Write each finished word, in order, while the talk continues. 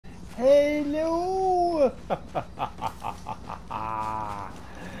Hello!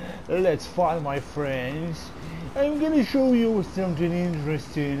 Let's find my friends. I'm gonna show you something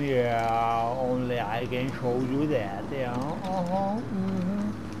interesting, yeah. Only I can show you that, yeah.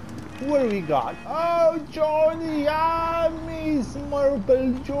 What do we got? Oh, Johnny! I miss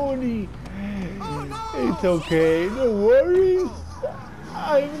Marble Johnny. Oh, no! It's okay, no worries.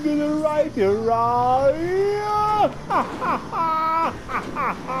 I'm gonna write it right.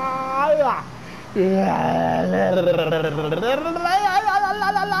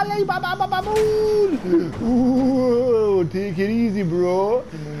 Ooh, take it easy, bro.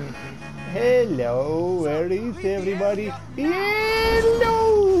 Hello, where is everybody? Hello.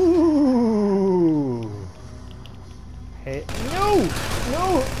 Hey, no,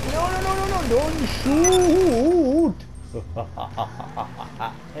 don't shoot.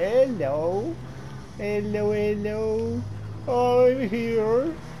 Hello. I'm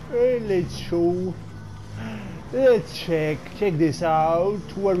here. Let's check this out.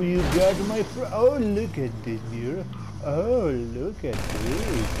 What you got, my friend? Oh, look at this mirror. Oh, look at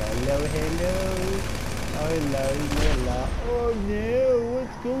this. Hello. Hello. Oh no,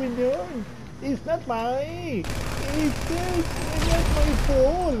 what's going on? It's not mine. It's not my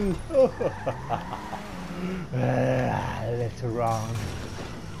phone. Let's run.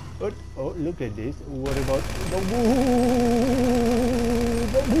 Oh, look at this. What about the move?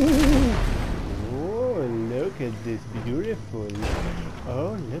 Oh, look at this, beautiful.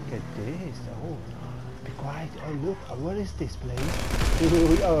 Oh, look at this. Oh, be quiet. Oh, look. What is this place?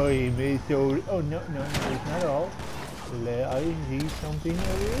 Oh, it may so. Oh, no, it's not all. I see something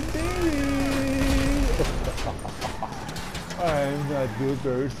over there. I'm not a good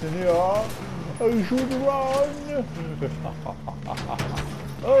person, yeah. I should run.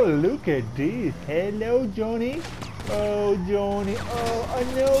 Oh, look at this. Hello, Johnny. Oh, Johnny. Oh, I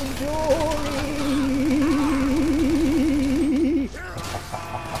know Johnny.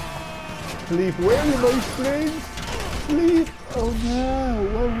 Sleep well, my friends. Sleep. Oh, no.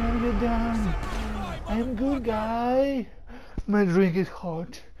 What have you done? I'm good, guy. My drink is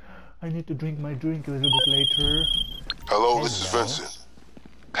hot. I need to drink my drink a little bit later. Hello, this is Vincent.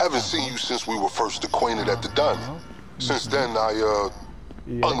 Haven't seen you since we were first acquainted at the diner. Since then, I,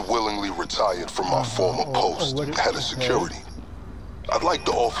 unwillingly retired from my former post, head of security. I'd like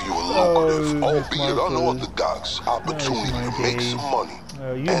to offer you a lucrative, albeit unorthodox, opportunity to make some money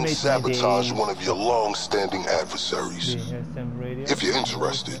and sabotage one of your long-standing adversaries. If you're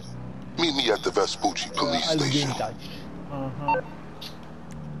interested, meet me at the Vespucci police station.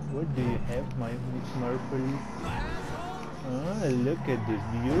 What do you have, my Miss Marple? Oh, look at this,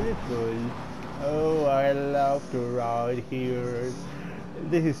 beautiful. Oh, I love to ride here.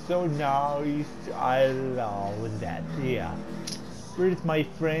 This is so nice. I love that. Yeah. Where's my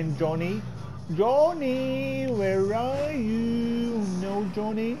friend Johnny? Johnny, where are you? No,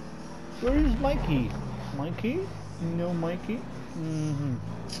 Johnny. Where is Mikey? Mikey? No, Mikey.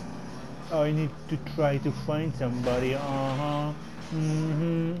 I need to try to find somebody.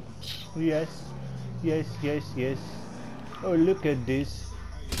 Yes. Oh, look at this.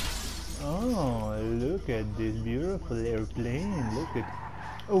 Oh, look at this beautiful airplane. Look at.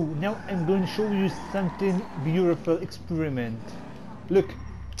 Oh, now I'm going to show you something beautiful experiment. Look,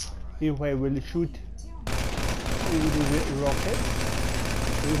 if I will shoot the rocket.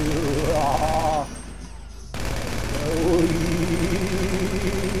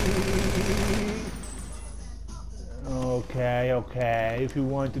 Okay. If you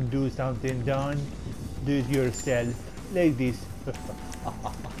want to do something done, do it yourself. Like this.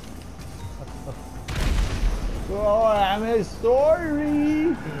 Oh, I'm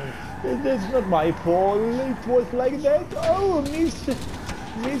sorry. That's not my fault. It was like that. Oh,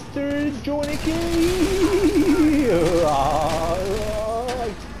 Mr. Johnny K.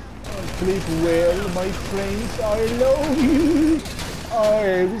 Sleep well, my friends. I love you.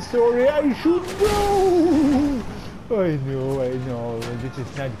 I'm sorry. I should go. I know. This is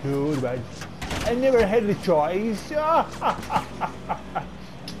not good, but I never had the choice.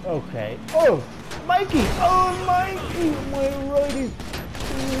 Okay. Oh, Mikey! My right.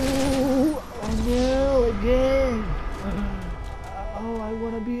 Oh no, again. Oh, I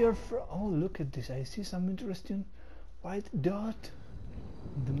wanna be your friend. Oh, look at this. I see some interesting white dot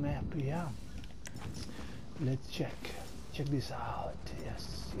on the map. Yeah. Let's check this out.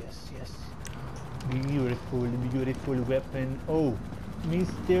 Yes. Beautiful weapon. Oh,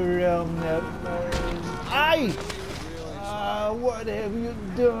 Mr. What have you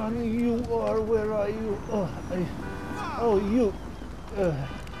done? Where are you?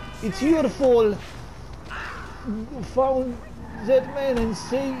 It's your fault. Found that man and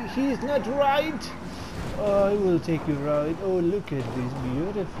say he's not right? I will take you right. Oh, look at this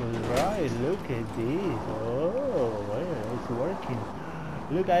beautiful ride. Look at this. Oh, well, it's working.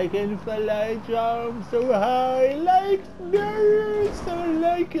 Look, I can fly, jump so high like birds, or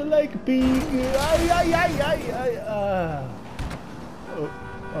like pig.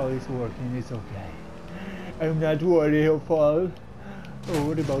 Oh, it's working. It's okay. I'm not worried of fall. Oh,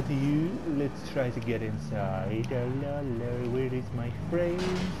 what about you? Let's try to get inside. La la, where is my friend?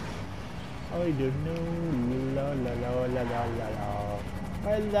 I don't know. La la la la la la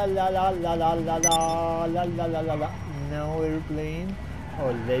la la la la la la la la la la la la. No airplane.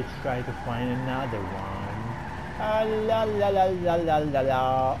 Oh, let's try to find another one. La la la la la la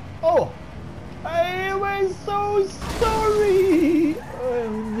la. Oh, I was so sorry. Oh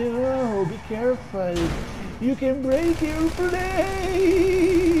no, be careful. You can break your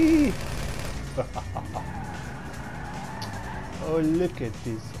plane. Oh, look at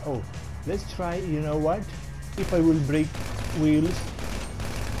this. Oh, let's try. You know what? If I will break wheels.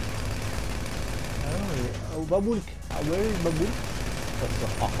 Oh, Babul. Where is Babul?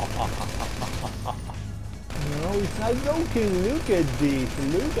 No, it's not broken. Look at this.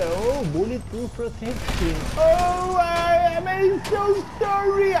 Look at, oh, bulletproof protection. Oh, am I so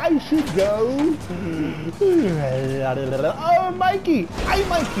sorry? I should go. Oh, Mikey. Hi,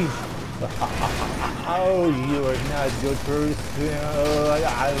 Mikey. Oh, you are not good person.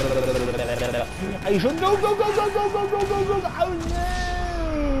 I should go. Oh, no.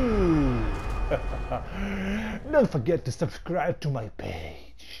 Don't forget to subscribe to my page.